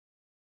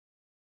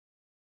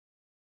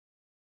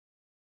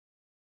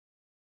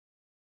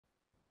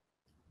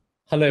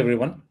Hello,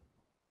 everyone.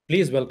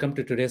 Please welcome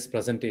to today's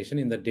presentation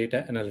in the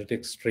data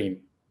analytics stream,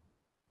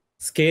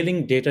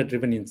 scaling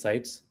data-driven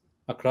insights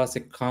across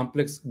a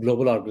complex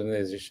global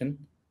organization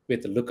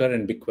with Looker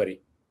and BigQuery.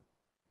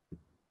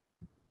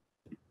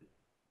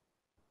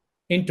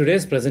 In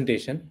today's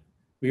presentation,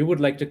 we would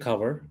like to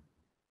cover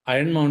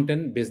Iron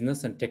Mountain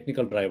business and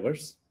technical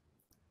drivers,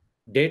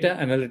 data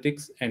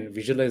analytics and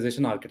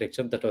visualization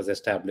architecture that was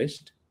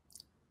established,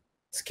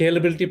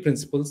 scalability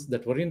principles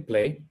that were in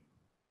play,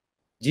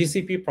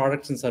 GCP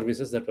products and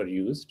services that were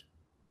used,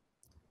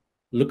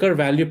 Looker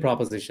value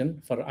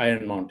proposition for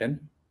Iron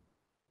Mountain,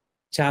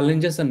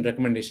 challenges and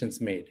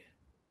recommendations made.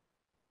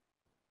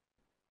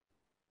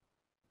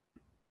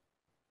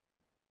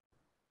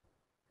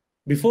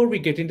 Before we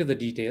get into the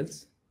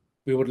details,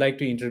 we would like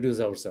to introduce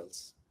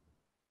ourselves.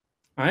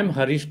 I'm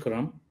Harish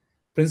Kuram,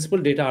 Principal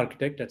Data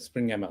Architect at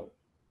SpringML.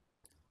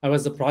 I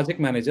was the project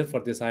manager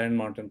for this Iron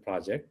Mountain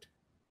project.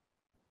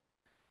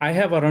 I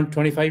have around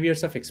 25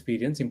 years of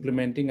experience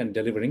implementing and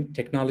delivering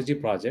technology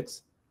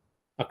projects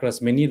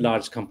across many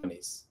large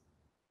companies.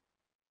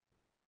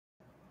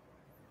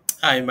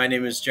 Hi, my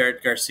name is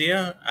Jared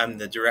Garcia. I'm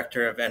the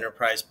Director of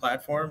Enterprise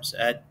Platforms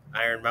at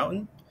Iron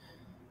Mountain.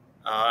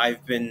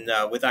 I've been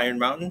with Iron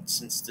Mountain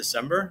since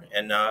December,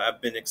 and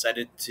I've been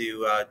excited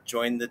to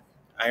join the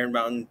Iron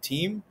Mountain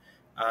team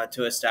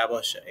to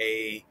establish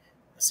a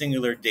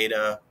singular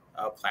data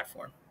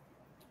platform.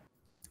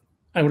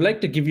 I would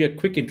like to give you a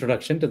quick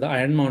introduction to the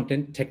Iron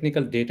Mountain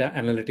Technical Data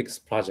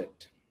Analytics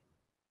Project.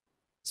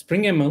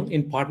 SpringML,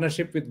 in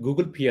partnership with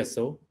Google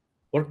PSO,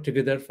 worked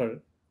together for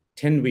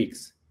 10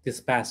 weeks this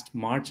past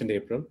March and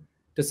April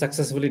to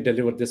successfully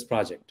deliver this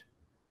project.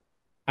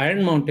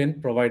 Iron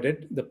Mountain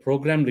provided the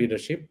program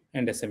leadership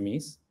and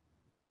SMEs.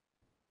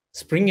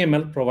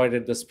 SpringML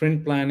provided the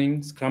sprint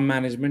planning, Scrum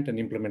management, and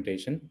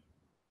implementation,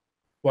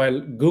 while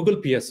Google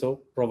PSO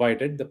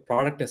provided the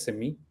product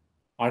SME,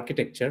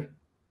 architecture,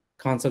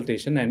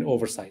 consultation, and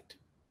oversight.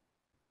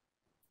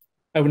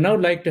 I would now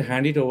like to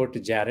hand it over to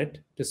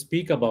Jared to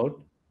speak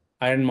about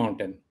Iron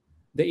Mountain,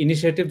 the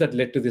initiative that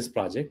led to this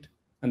project,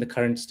 and the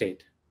current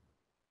state.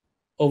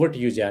 Over to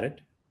you, Jared.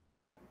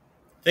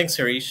 Thanks,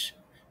 Harish.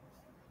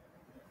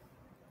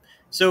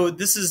 So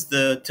this is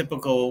the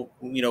typical,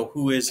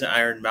 who is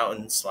Iron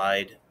Mountain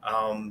slide.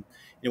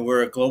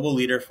 We're a global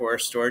leader for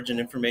storage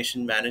and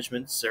information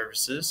management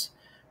services.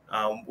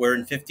 We're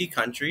in 50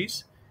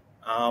 countries,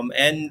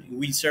 and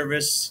we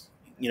service,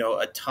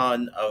 a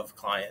ton of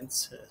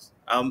clients.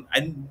 I'm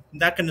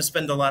not going to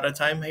spend a lot of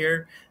time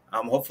here.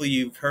 Hopefully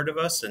you've heard of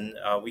us, and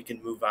we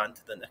can move on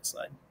to the next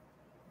slide.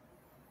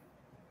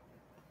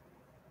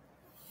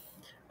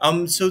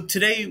 So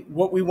today,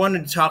 what we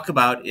wanted to talk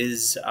about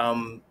is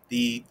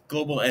the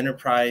global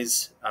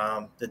enterprise,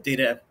 the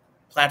data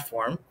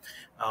platform,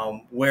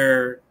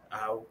 where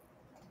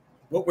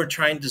what we're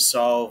trying to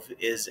solve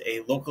is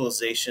a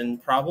localization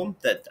problem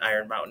that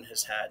Iron Mountain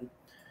has had.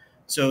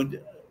 So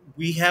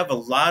we have a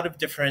lot of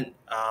different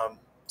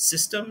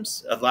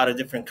systems, a lot of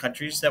different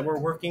countries that we're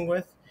working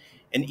with,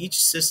 and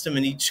each system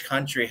in each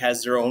country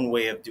has their own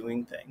way of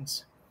doing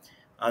things.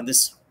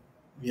 This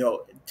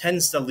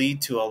tends to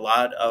lead to a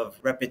lot of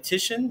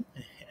repetition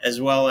as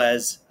well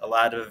as a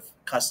lot of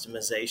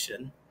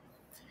customization.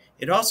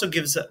 It also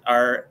gives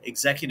our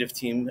executive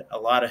team a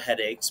lot of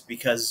headaches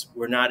because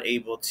we're not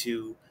able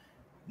to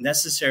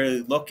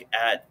necessarily look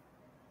at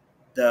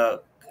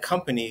the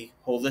company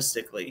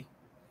holistically.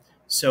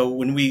 So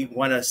when we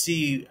want to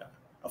see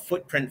a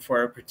footprint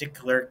for a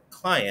particular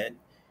client,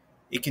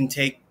 it can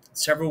take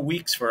several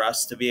weeks for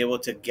us to be able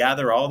to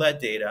gather all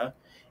that data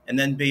and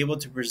then be able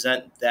to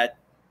present that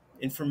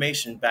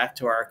information back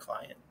to our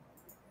client.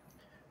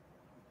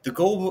 The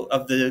goal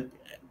of the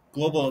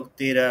global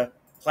data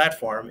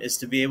platform is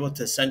to be able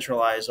to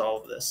centralize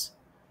all of this.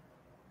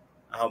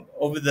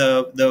 Over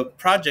the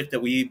project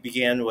that we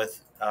began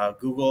with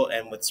Google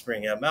and with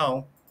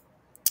SpringML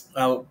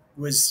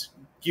was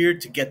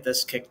geared to get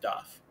this kicked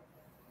off.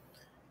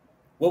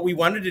 What we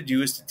wanted to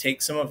do is to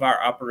take some of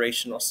our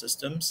operational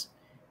systems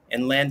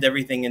and land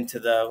everything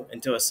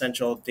into a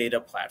central data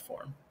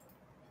platform.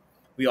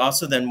 We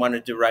also then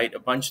wanted to write a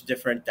bunch of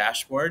different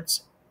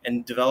dashboards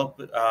and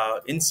develop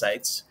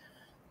insights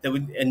that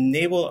would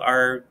enable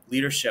our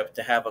leadership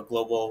to have a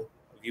global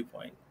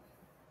viewpoint.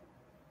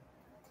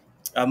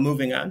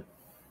 Moving on.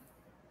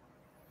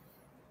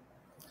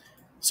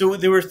 So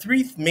there were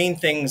three main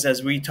things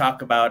as we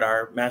talk about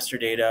our master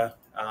data,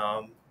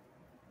 our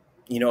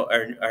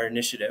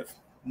initiative.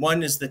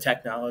 One is the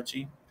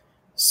technology.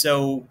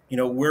 So,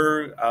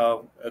 we're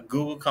a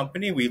Google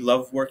company. We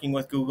love working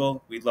with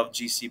Google. We love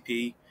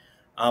GCP.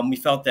 We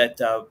felt that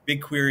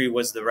BigQuery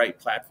was the right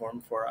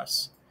platform for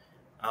us.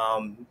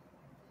 Over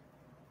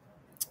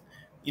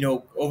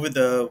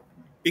the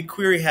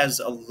BigQuery has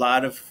a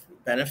lot of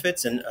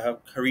benefits, and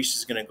Harish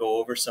is going to go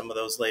over some of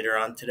those later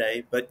on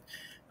today. But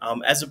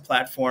as a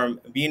platform,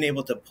 being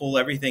able to pull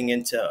everything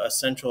into a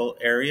central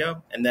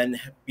area and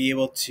then be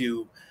able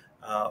to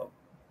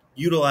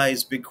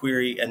utilize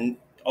BigQuery and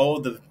all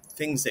the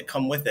things that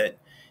come with it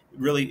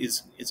really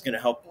is going to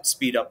help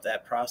speed up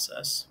that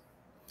process.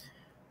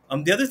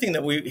 The other thing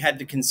that we had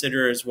to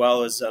consider as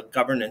well is a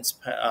governance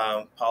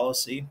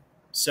policy.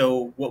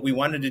 So what we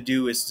wanted to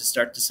do is to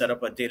start to set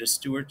up a data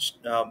stewardship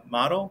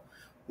model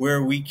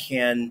where we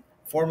can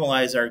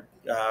formalize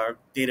our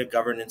data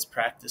governance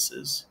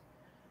practices.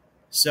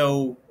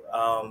 So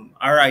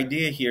our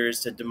idea here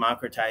is to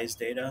democratize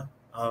data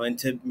and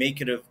to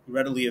make it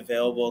readily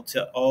available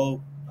to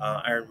all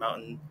Iron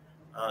Mountain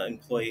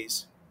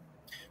employees.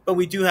 But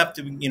we do have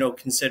to,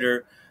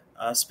 consider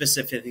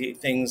specific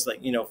things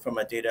like, from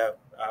a data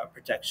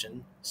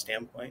protection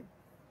standpoint.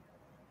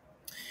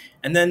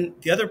 And then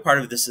the other part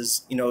of this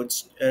is,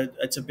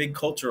 it's a big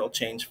cultural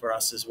change for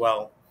us as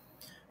well.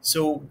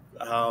 So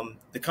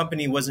the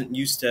company wasn't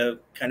used to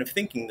kind of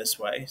thinking this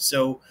way.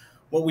 So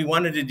what we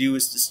wanted to do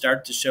is to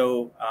start to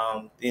show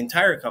the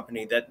entire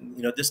company that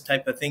this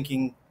type of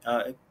thinking,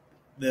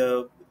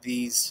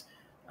 these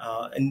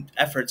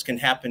efforts can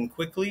happen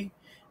quickly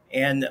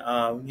and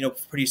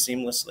pretty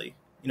seamlessly.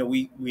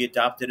 We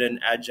adopted an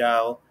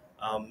agile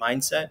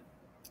mindset,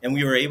 and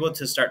we were able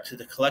to start to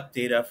collect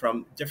data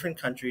from different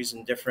countries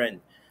and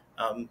different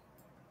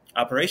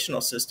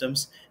operational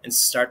systems and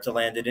start to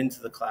land it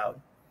into the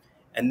cloud.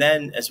 And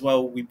then as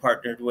well, we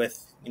partnered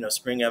with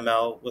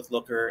SpringML, with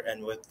Looker,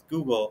 and with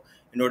Google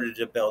in order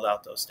to build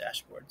out those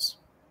dashboards.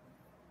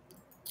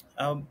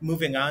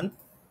 Moving on.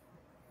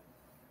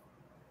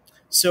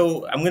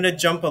 So I'm going to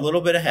jump a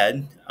little bit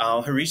ahead.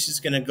 Harish is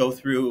going to go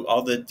through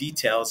all the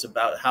details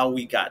about how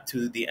we got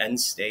to the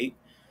end state.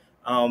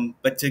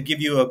 But to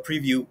give you a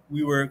preview,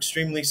 we were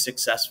extremely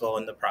successful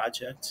in the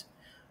project.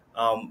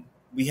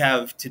 We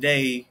have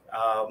today,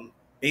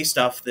 based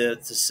off the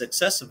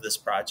success of this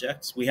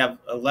project, we have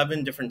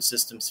 11 different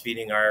systems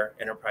feeding our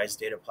enterprise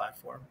data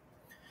platform.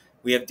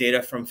 We have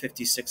data from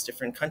 56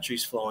 different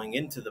countries flowing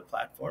into the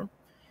platform.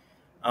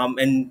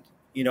 And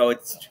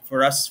it's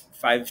for us,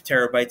 5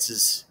 terabytes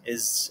is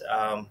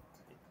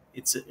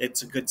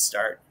it's a good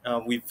start.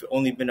 We've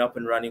only been up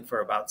and running for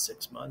about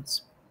 6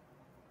 months,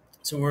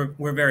 so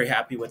we're very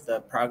happy with the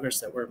progress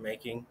that we're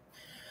making.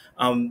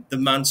 The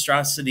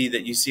monstrosity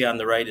that you see on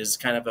the right is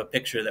kind of a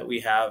picture that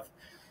we have.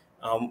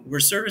 We're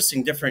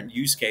servicing different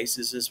use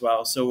cases as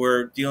well. So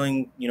we're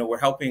dealing, we're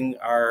helping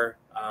our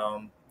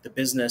the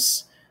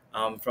business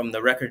from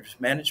the record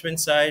management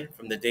side,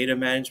 from the data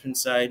management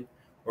side.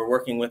 We're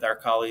working with our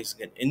colleagues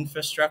in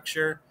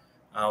infrastructure,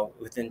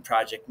 within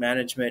project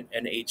management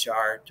and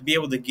HR to be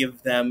able to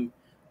give them,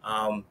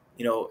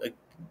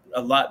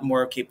 a lot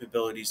more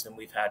capabilities than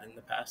we've had in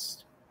the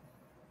past.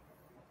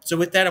 So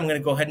with that, I'm going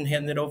to go ahead and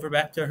hand it over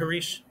back to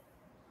Harish.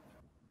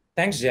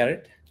 Thanks,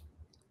 Jared.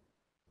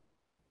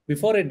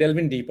 Before I delve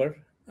in deeper,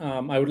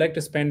 I would like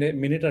to spend a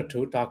minute or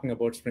two talking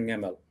about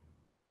SpringML.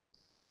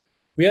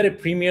 We are a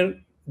premier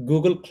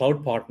Google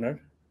Cloud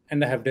partner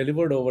and have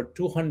delivered over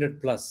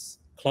 200 plus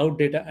cloud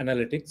data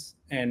analytics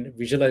and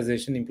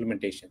visualization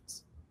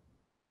implementations.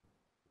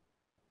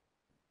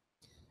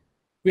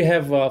 We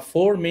have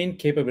 4 main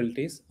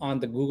capabilities on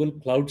the Google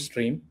Cloud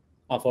stream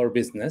of our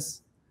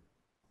business: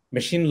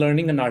 machine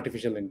learning and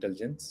artificial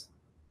intelligence,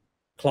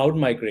 cloud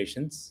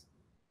migrations,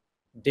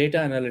 data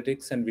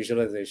analytics and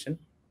visualization,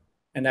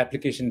 and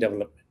application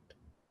development.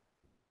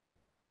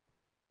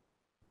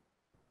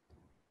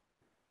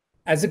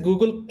 As a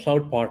Google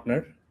Cloud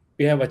partner,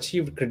 we have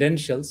achieved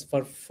credentials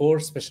for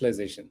 4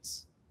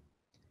 specializations: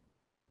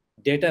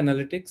 data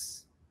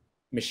analytics,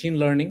 machine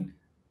learning,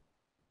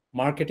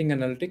 marketing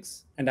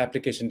analytics, and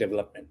application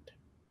development.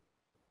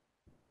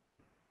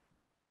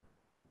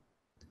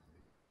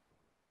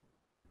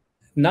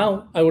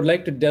 Now, I would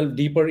like to delve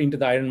deeper into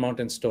the Iron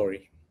Mountain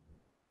story.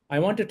 I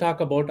want to talk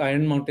about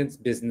Iron Mountain's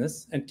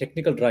business and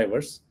technical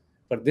drivers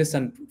for this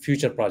and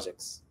future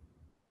projects.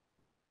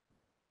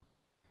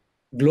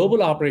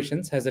 Global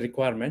operations has a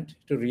requirement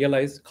to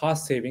realize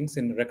cost savings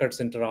in record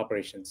center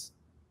operations.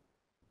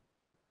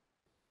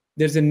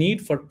 There's a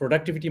need for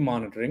productivity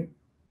monitoring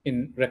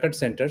in record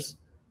centers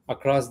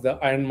across the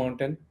Iron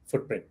Mountain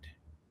footprint.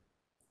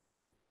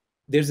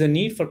 There's a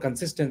need for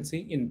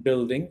consistency in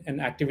building and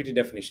activity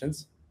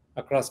definitions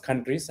across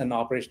countries and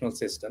operational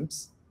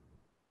systems.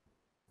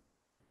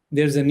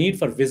 There's a need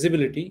for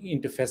visibility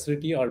into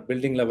facility or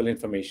building level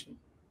information.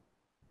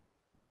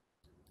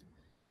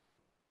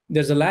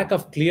 There's a lack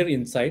of clear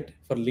insight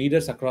for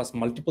leaders across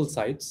multiple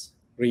sites,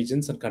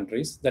 regions, and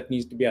countries that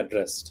needs to be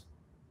addressed.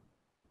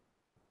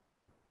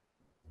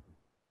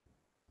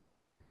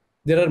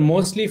 There are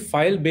mostly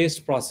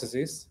file-based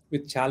processes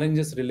with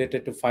challenges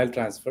related to file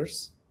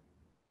transfers.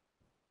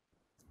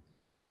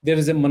 There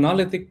is a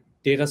monolithic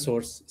data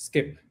source,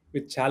 SCIP,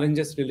 with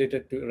challenges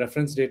related to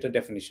reference data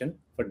definition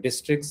for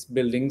districts,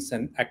 buildings,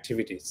 and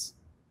activities.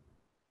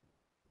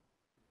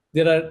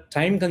 There are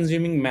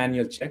time-consuming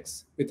manual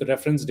checks with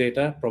reference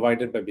data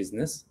provided by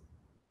business.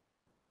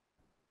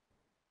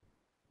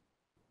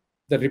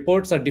 The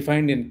reports are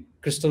defined in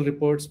crystal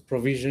reports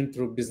provisioned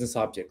through business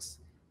objects.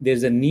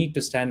 There's a need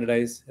to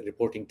standardize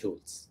reporting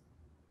tools.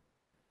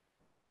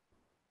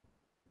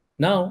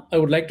 Now, I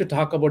would like to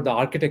talk about the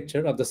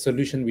architecture of the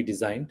solution we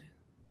designed.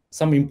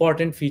 Some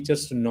important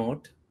features to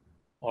note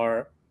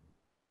are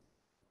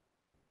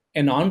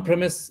an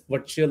on-premise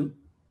virtual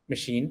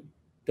machine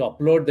to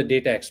upload the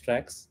data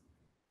extracts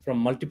from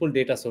multiple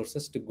data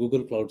sources to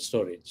Google Cloud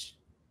Storage.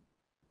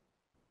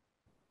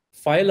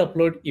 File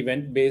upload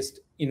event-based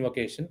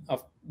invocation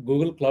of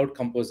Google Cloud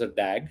Composer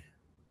DAG.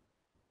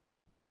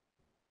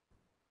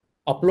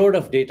 Upload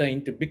of data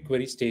into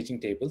BigQuery staging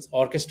tables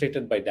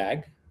orchestrated by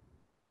DAG.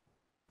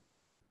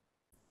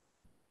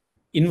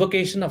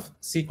 Invocation of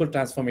SQL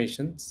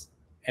transformations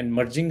and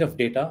merging of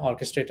data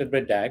orchestrated by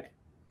DAG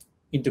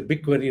into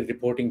BigQuery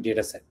reporting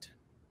dataset.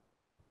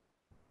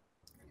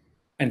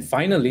 And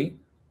finally,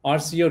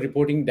 RCO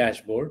reporting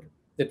dashboard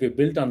that we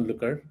built on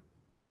Looker,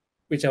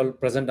 which I will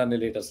present on a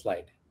later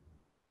slide.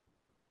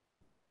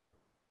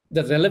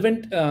 The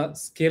relevant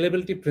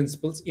scalability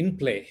principles in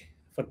play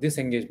for this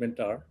engagement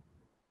are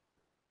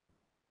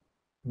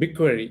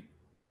BigQuery,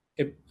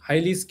 a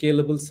highly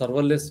scalable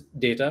serverless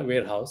data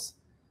warehouse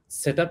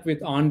set up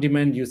with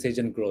on-demand usage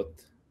and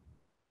growth.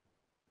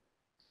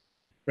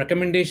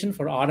 Recommendation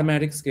for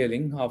automatic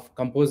scaling of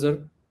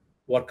Composer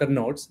worker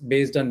nodes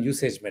based on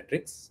usage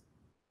metrics.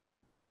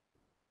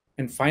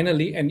 And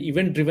finally, an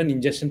event-driven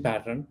ingestion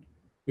pattern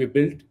we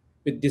built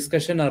with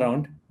discussion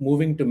around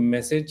moving to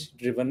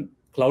message-driven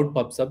Cloud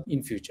PubSub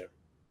in future.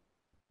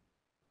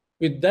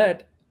 With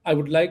that, I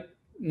would like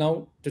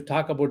now to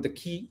talk about the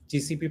key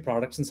GCP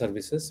products and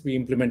services we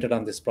implemented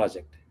on this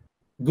project.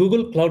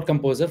 Google Cloud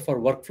Composer for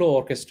workflow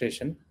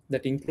orchestration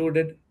that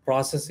included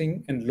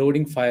processing and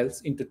loading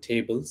files into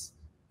tables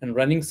and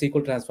running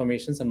SQL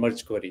transformations and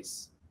merge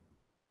queries.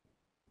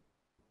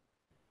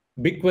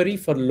 BigQuery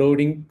for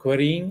loading,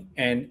 querying,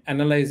 and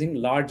analyzing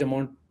large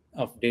amount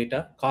of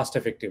data cost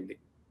effectively.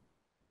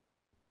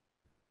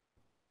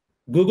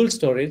 Google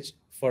Storage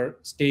for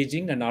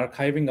staging and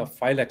archiving of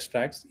file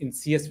extracts in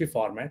CSV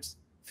formats,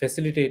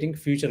 facilitating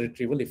future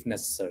retrieval if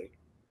necessary.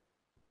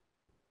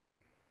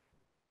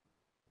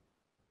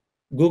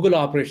 Google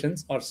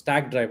Operations or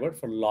Stackdriver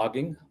for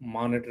logging,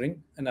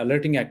 monitoring, and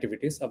alerting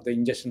activities of the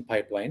ingestion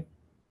pipeline.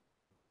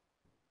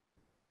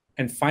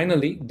 And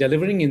finally,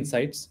 delivering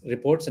insights,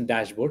 reports, and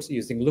dashboards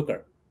using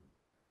Looker.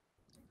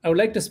 I would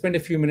like to spend a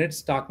few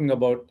minutes talking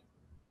about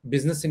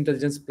business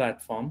intelligence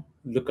platform,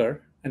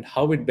 Looker, and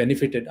how it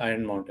benefited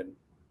Iron Mountain.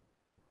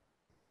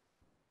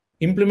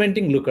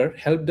 Implementing Looker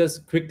helped us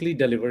quickly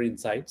deliver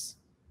insights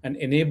and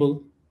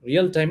enable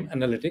real-time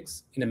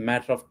analytics in a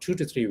matter of 2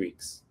 to 3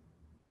 weeks.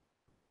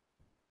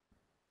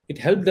 It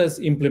helped us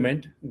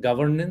implement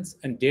governance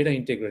and data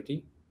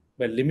integrity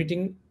by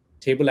limiting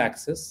table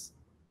access,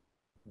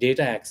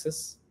 data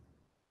access,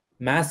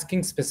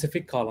 masking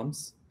specific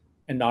columns,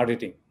 and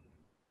auditing.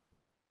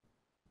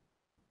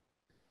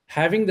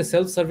 Having the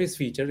self-service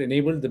feature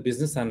enabled the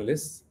business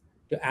analysts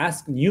to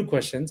ask new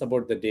questions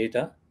about the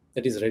data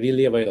that is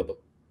readily available,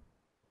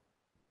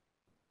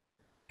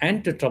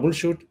 and to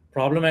troubleshoot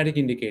problematic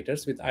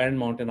indicators with Iron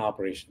Mountain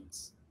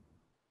operations.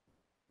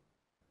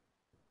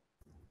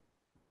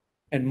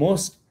 And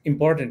most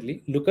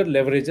importantly, Looker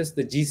leverages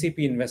the GCP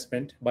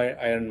investment by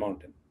Iron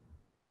Mountain.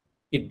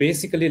 It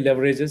basically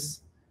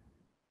leverages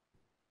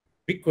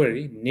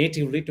BigQuery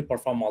natively to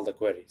perform all the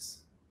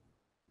queries.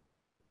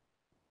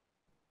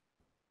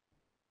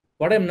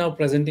 What I'm now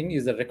presenting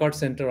is the Record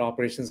Center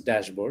Operations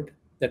dashboard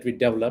that we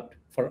developed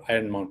for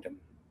Iron Mountain.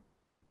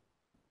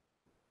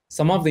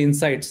 Some of the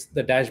insights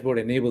the dashboard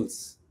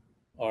enables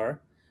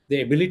are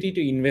the ability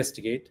to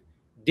investigate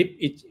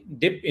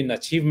dip in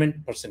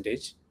achievement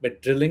percentage by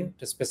drilling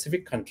to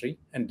specific country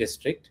and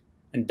district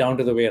and down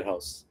to the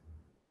warehouse.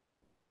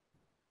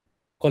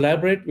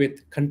 Collaborate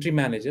with country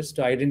managers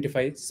to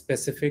identify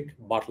specific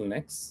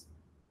bottlenecks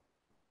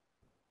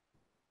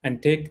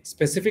and take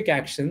specific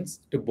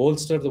actions to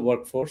bolster the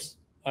workforce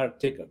or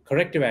take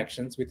corrective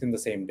actions within the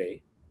same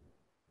day.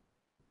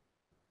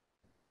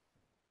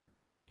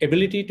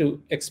 Ability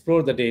to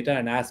explore the data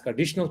and ask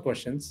additional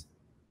questions,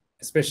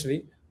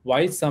 especially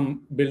why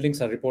some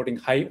buildings are reporting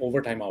high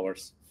overtime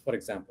hours, for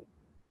example.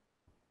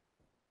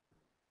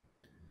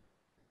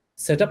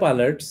 Set up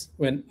alerts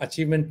when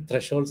achievement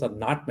thresholds are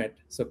not met,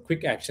 so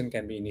quick action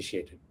can be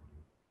initiated.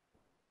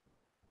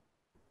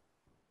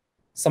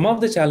 Some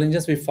of the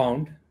challenges we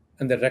found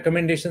and the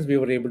recommendations we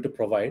were able to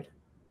provide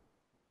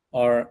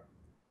are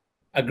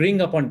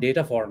agreeing upon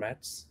data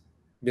formats,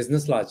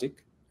 business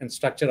logic, and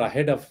structure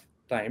ahead of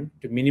time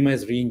to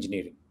minimize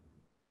re-engineering.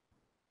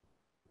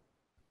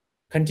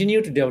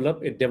 Continue to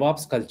develop a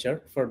DevOps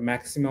culture for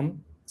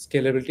maximum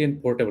scalability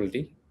and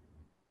portability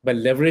by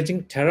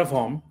leveraging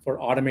Terraform for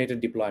automated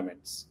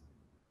deployments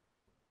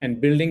and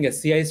building a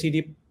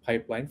CI/CD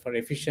pipeline for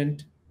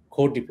efficient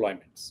code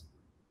deployments.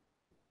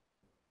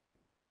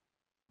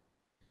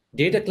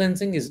 Data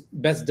cleansing is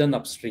best done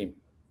upstream,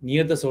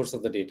 near the source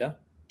of the data,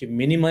 to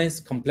minimize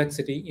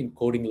complexity in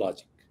coding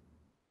logic.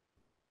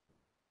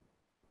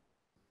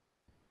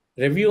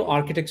 Review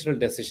architectural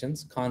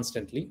decisions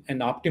constantly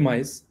and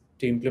optimize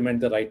to implement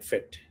the right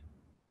fit.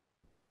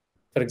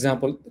 For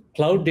example,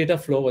 cloud data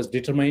flow was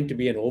determined to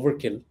be an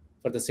overkill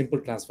for the simple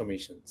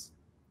transformations.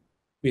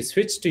 We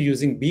switched to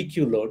using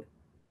BQ load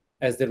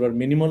as there were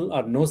minimal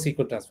or no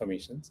SQL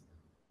transformations,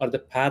 or the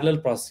parallel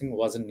processing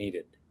wasn't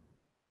needed.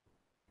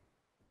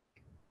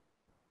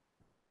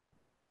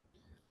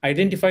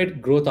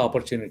 identified growth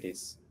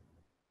opportunities.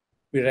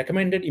 We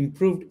recommended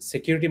improved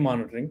security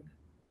monitoring,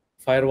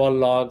 firewall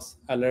logs,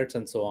 alerts,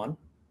 and so on,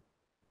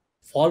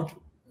 fault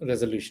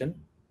resolution,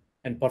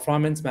 and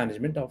performance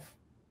management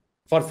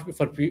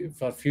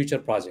for future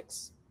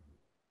projects.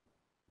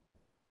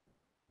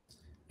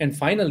 And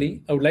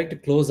finally, I would like to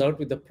close out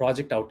with the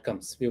project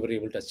outcomes we were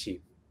able to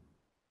achieve.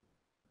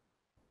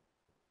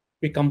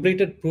 We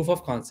completed proof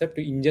of concept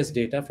to ingest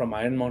data from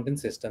Iron Mountain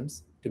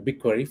systems to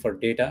BigQuery for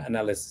data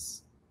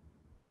analysis.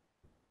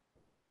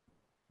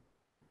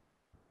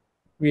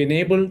 We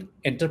enabled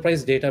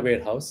enterprise data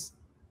warehouse,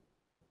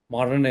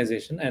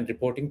 modernization, and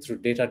reporting through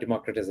data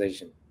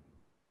democratization.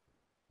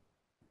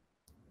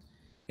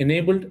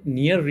 Enabled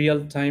near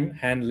real-time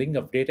handling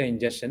of data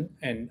ingestion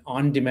and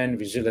on-demand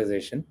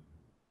visualization.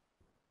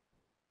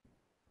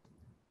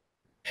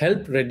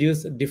 Helped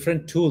reduce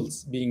different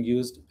tools being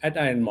used at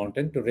Iron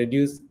Mountain to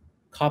reduce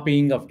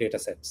copying of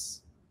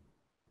datasets.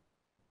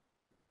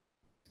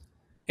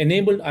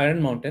 Enabled Iron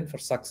Mountain for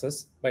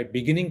success by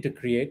beginning to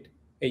create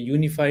a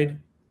unified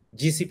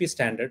GCP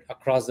standard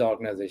across the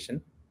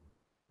organization,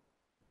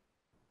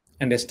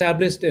 and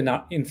established an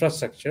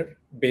infrastructure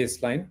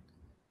baseline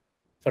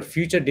for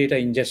future data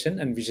ingestion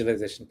and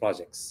visualization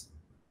projects.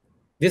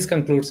 This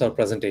concludes our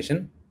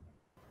presentation.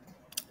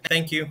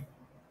 Thank you.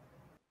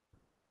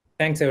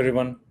 Thanks,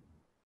 everyone.